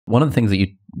one of the things that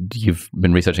you've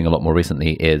been researching a lot more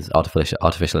recently is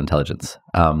artificial intelligence.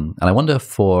 And I wonder,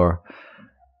 for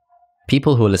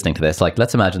people who are listening to this, like,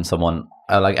 let's imagine someone,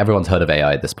 like, everyone's heard of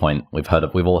AI at this point. We've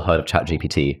all heard of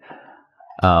ChatGPT.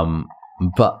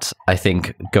 But I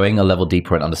think going a level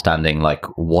deeper and understanding, like,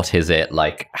 what is it,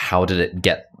 like, how did it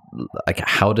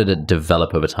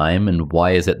develop over time, and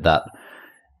why is it that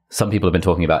some people have been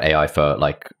talking about AI for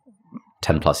like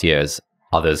 10 plus years,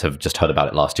 others have just heard about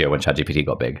it last year when ChatGPT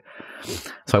got big.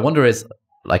 So I wonder,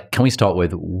 can we start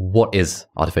with, what is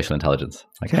artificial intelligence?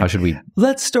 Like, how should we?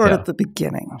 Let's start at the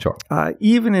beginning. Sure.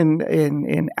 Even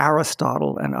in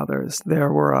Aristotle and others,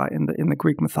 there were in the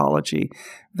Greek mythology,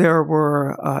 there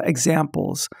were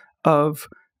examples of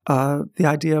the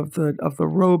idea of the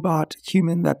robot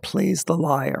human that plays the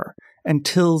lyre and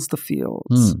tills the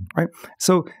fields. Right.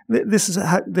 So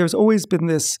there's always been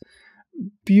this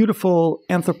beautiful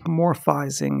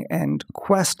anthropomorphizing and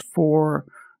quest for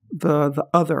the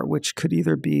other, which could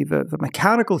either be the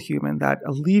mechanical human that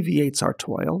alleviates our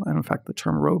toil. And in fact, the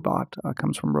term robot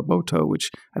comes from roboto, which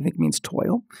I think means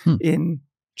toil in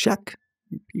Czech.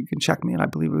 You can check me, and I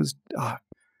believe it was,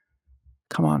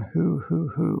 come on, who?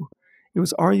 It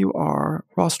was RUR,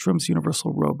 Rostrom's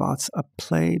Universal Robots, a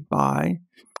play by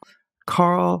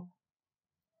Karl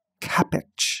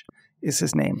Kapich is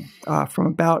his name, from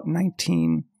about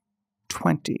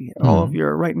 1920. All of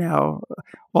your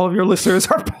listeners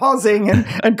are pausing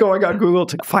and going on Google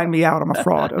to find me out. I'm a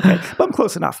fraud. Okay, but I'm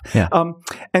close enough. Yeah.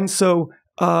 And so,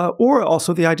 or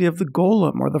also the idea of the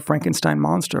golem or the Frankenstein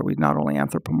monster. We not only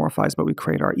anthropomorphize, but we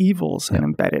create our evils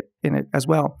and embed it in it as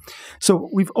well. So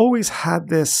we've always had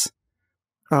this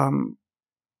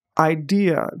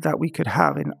idea that we could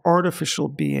have an artificial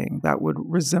being that would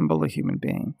resemble a human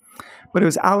being. But it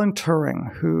was Alan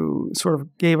Turing who sort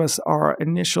of gave us our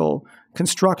initial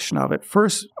construction of it,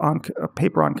 first on a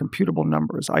paper on computable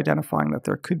numbers, identifying that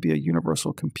there could be a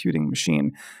universal computing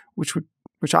machine, which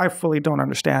I fully don't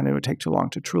understand. It would take too long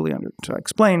to truly to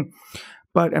explain.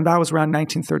 And that was around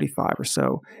 1935 or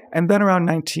so. And then around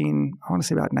about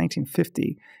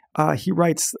 1950, he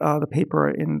writes the paper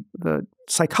in the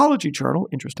psychology journal,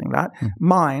 interesting that,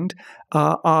 Mind,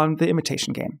 on the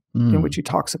imitation game, in which he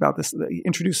talks about this, he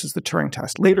introduces the Turing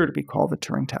test, later to be called the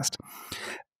Turing test.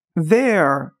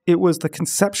 There, it was the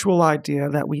conceptual idea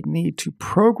that we need to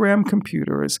program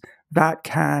computers that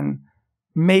can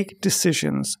make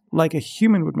decisions like a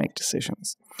human would make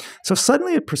decisions. So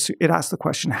suddenly it asked the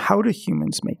question, how do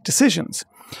humans make decisions?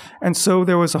 And so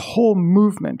there was a whole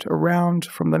movement around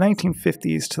from the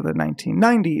 1950s to the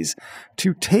 1990s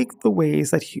to take the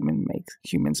ways that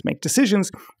humans make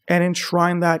decisions and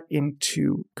enshrine that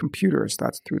into computers.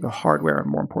 That's through the hardware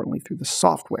and, more importantly, through the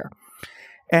software.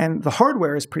 And the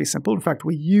hardware is pretty simple. In fact,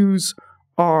 we use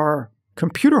our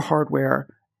computer hardware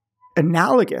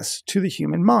analogous to the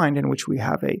human mind, in which we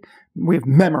have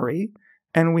memory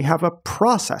and we have a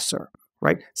processor,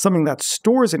 right? Something that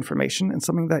stores information and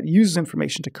something that uses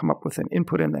information to come up with an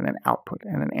input and then an output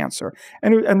and an answer.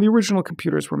 And the original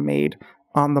computers were made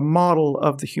on the model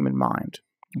of the human mind,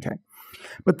 okay?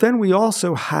 But then we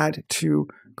also had to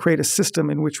create a system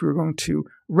in which we were going to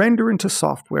render into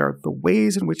software the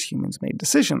ways in which humans made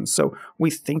decisions. So we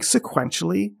think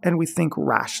sequentially and we think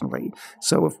rationally.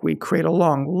 So if we create a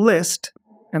long list,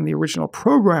 and the original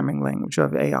programming language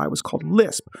of AI was called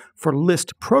Lisp, for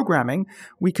list programming,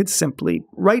 we could simply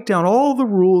write down all the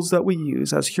rules that we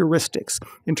use as heuristics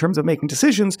in terms of making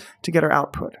decisions to get our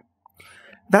output.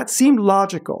 That seemed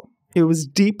logical. It was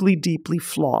deeply, deeply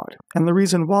flawed. And the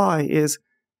reason why is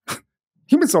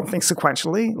humans don't think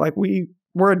sequentially. Like,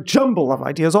 we're a jumble of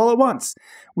ideas all at once.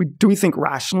 Do we think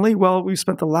rationally? Well, we've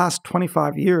spent the last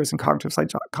 25 years in cognitive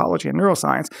psychology and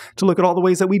neuroscience to look at all the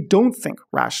ways that we don't think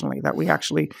rationally, that we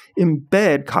actually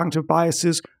embed cognitive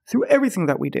biases through everything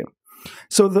that we do.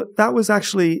 So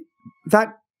that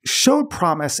showed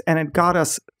promise, and it got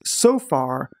us so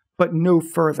far, but no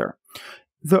further.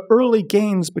 The early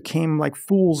gains became like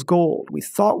fool's gold. We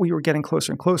thought we were getting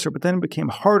closer and closer, but then it became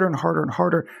harder and harder and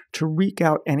harder to wreak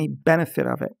out any benefit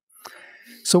of it.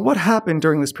 So what happened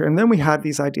during this period? And then we had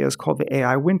these ideas called the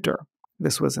AI winter.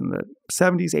 This was in the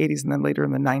 70s, 80s, and then later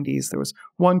in the 90s. There was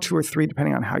 1, 2, or 3,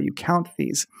 depending on how you count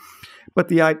these. But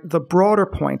the broader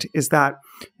point is that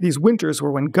these winters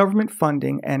were when government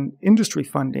funding and industry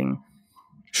funding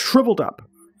shriveled up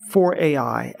for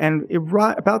AI. And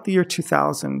about the year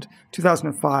 2000,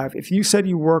 2005, if you said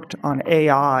you worked on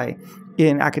AI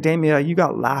in academia, you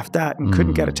got laughed at and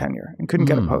couldn't get a tenure and couldn't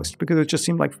get a post, because it just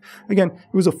seemed like, again,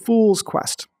 it was a fool's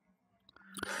quest.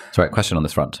 Sorry, question on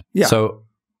this front. Yeah. So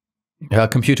a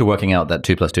computer working out that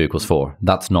 2 + 2 = 4,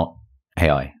 that's not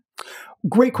AI.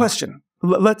 Great question.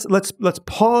 let's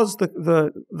pause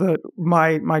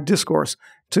my discourse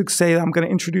to say I'm going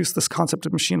to introduce this concept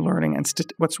of machine learning and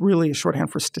what's really a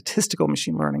shorthand for statistical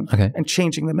machine learning, and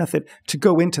changing the method to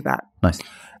go into that. Nice.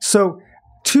 So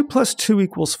 2 + 2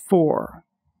 = 4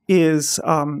 is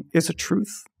a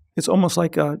truth. It's almost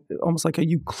like a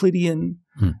Euclidean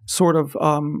sort of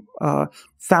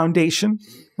foundation,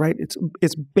 right?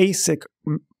 It's basic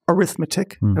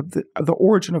arithmetic of the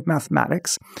origin of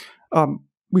mathematics.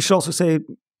 We should also say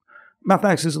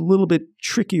mathematics is a little bit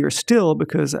trickier still,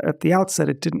 because at the outset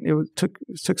it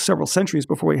took several centuries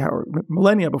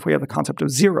millennia before we had the concept of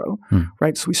zero,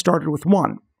 right? So we started with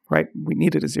 1. Right, we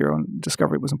needed a 0, and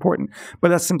discovery was important. But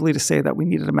that's simply to say that we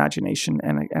needed imagination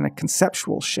and a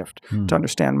conceptual shift to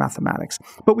understand mathematics.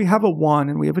 But we have a 1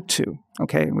 and we have a 2,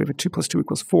 okay, and we have a 2 + 2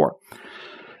 = 4.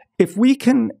 If we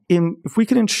can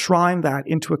enshrine that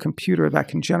into a computer that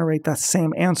can generate that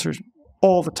same answer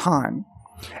all the time,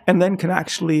 and then can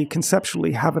actually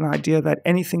conceptually have an idea that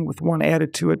anything with 1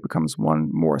 added to it becomes 1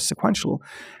 more sequential,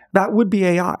 that would be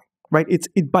AI, right?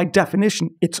 By definition,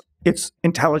 it's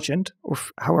intelligent, or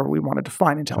however we want to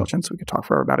define intelligence. We could talk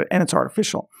forever about it, and it's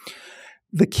artificial.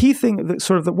 The key thing,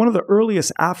 one of the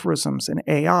earliest aphorisms in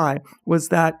AI was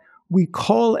that we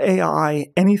call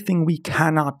AI anything we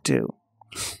cannot do.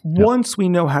 Yep. Once we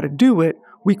know how to do it,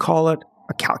 we call it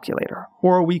a calculator,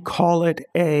 or we call it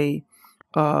a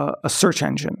search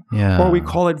engine, or we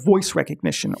call it voice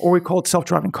recognition, or we call it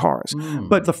self-driving cars.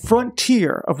 But the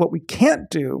frontier of what we can't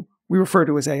do, we refer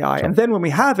to as AI. Sure. And then when we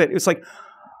have it, it's like,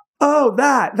 oh,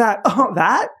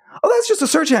 that's just a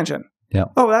search engine. Yeah.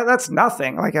 Oh, that's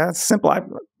nothing. Like, that's simple.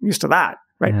 I'm used to that,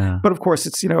 right? Yeah. But of course,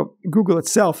 it's, Google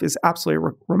itself is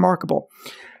absolutely remarkable.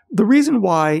 The reason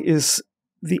why is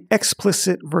the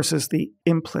explicit versus the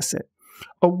implicit.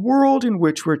 A world in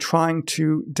which we're trying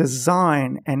to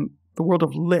design, and the world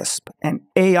of Lisp and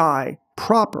AI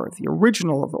proper, the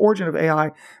origin of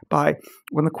AI, by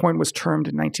when the coin was termed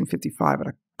in 1955 at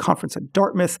a conference at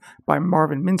Dartmouth by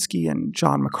Marvin Minsky and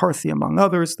John McCarthy, among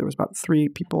others. There was about 3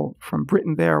 people from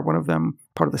Britain there, one of them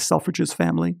part of the Selfridges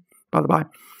family, by the by.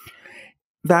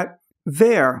 That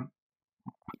there,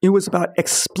 it was about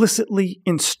explicitly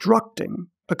instructing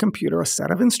a computer a set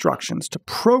of instructions to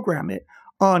program it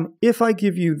on, if I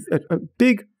give you a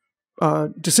big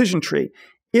decision tree,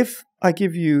 if I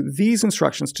give you these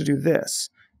instructions to do this,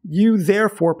 you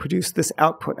therefore produce this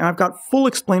output. And I've got full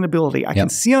explainability. I can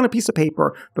see on a piece of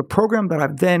paper the program that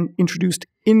I've then introduced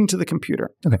into the computer.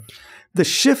 Okay. The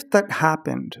shift that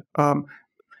happened,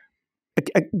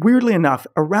 weirdly enough,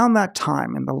 around that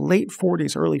time, in the late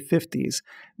 40s, early 50s,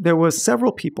 there was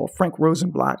several people. Frank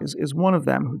Rosenblatt is one of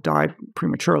them, who died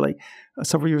prematurely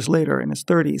several years later in his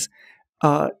 30s.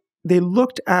 They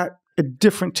looked at a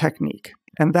different technique.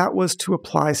 And that was to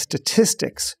apply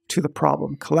statistics to the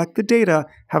problem, collect the data,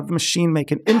 have the machine make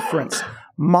an inference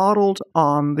modeled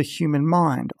on the human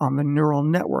mind, on the neural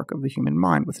network of the human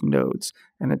mind with nodes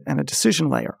and a decision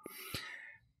layer.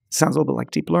 Sounds a little bit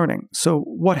like deep learning. So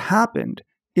what happened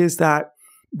is that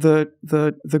the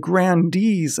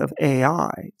grandees of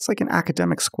AI, it's like an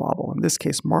academic squabble, in this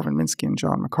case Marvin Minsky and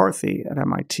John McCarthy at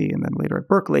MIT and then later at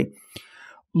Berkeley,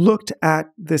 looked at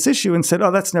this issue and said, oh,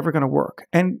 that's never going to work.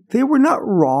 And they were not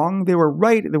wrong. They were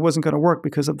right. It wasn't going to work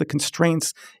because of the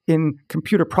constraints in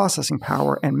computer processing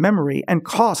power and memory and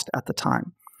cost at the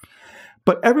time.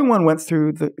 But everyone went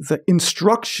through the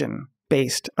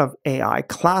instruction-based of AI,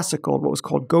 classical, what was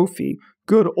called GOFI,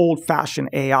 good old-fashioned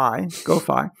AI,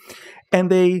 GOFI, and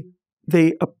they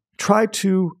tried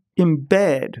to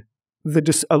embed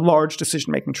a large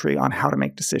decision-making tree on how to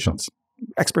make decisions.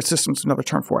 Expert systems is another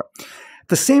term for it. At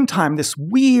the same time, this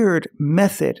weird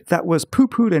method that was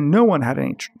poo-pooed and no one had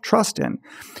any trust in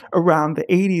around the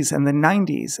 80s and the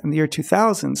 90s and the year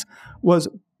 2000s was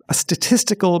a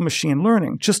statistical machine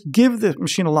learning. Just give the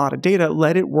machine a lot of data,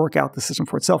 let it work out the system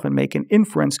for itself and make an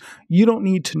inference. You don't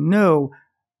need to know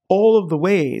all of the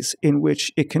ways in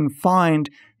which it can find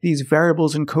these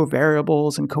variables and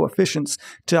covariables and coefficients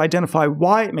to identify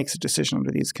why it makes a decision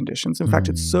under these conditions. In fact,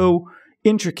 it's so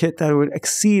intricate that it would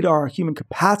exceed our human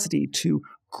capacity to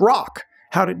grok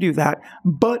how to do that.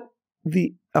 But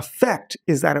the effect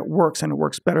is that it works, and it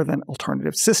works better than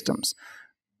alternative systems.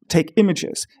 Take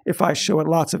images. If I show it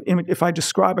lots of images, if I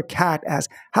describe a cat as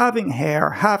having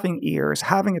hair, having ears,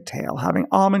 having a tail, having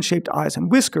almond-shaped eyes and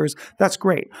whiskers, that's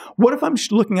great. What if I'm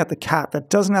looking at the cat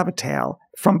that doesn't have a tail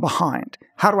from behind?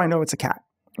 How do I know it's a cat?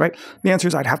 Right? The answer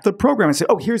is I'd have to program and say,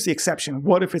 oh, here's the exception.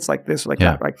 What if it's like this or like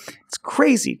that, right? It's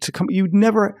crazy to come. You'd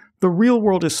never, the real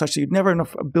world is such that you'd never have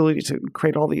enough ability to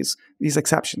create all these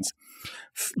exceptions.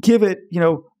 Give it,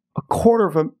 a quarter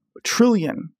of a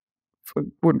trillion it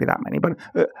wouldn't be that many,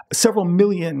 but several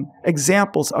million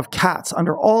examples of cats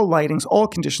under all lightings, all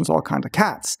conditions, all kinds of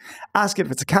cats. Ask it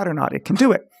if it's a cat or not. It can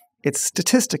do it. It's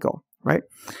statistical, right?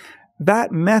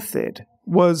 That method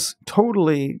was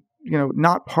totally,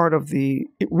 not part of the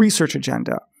research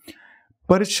agenda,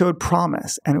 but it showed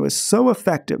promise, and it was so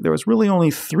effective. There was really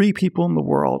only 3 people in the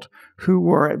world who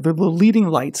were the leading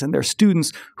lights and their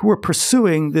students who were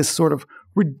pursuing this sort of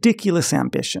ridiculous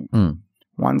ambition.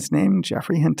 One's named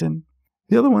Geoffrey Hinton.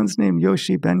 The other one's named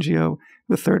Yoshi Bengio.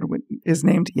 The third one is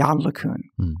named Jan LeCun.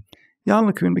 Jan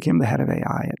LeCun became the head of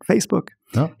AI at Facebook.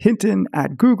 Oh. Hinton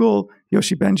at Google.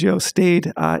 Yoshi Bengio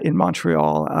stayed in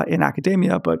Montreal in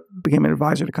academia, but became an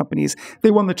advisor to companies.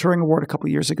 They won the Turing Award a couple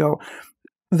of years ago.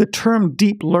 The term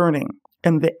deep learning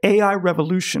and the AI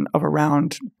revolution of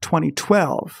around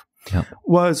 2012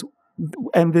 was,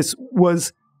 and this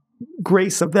was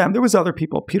grace of them. There was other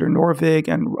people, Peter Norvig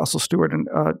and Russell Stewart and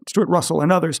Stuart Russell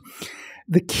and others.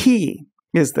 The key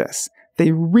is this.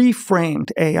 They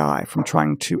reframed AI from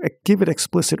trying to give it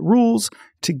explicit rules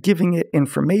to giving it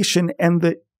information, and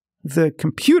the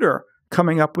computer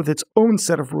coming up with its own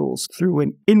set of rules through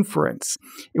an inference.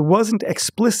 It wasn't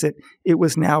explicit. It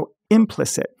was now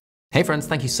implicit. Hey friends,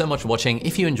 thank you so much for watching.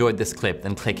 If you enjoyed this clip,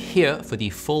 then click here for the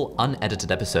full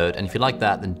unedited episode. And if you like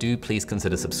that, then do please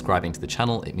consider subscribing to the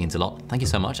channel. It means a lot. Thank you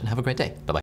so much and have a great day. Bye-bye.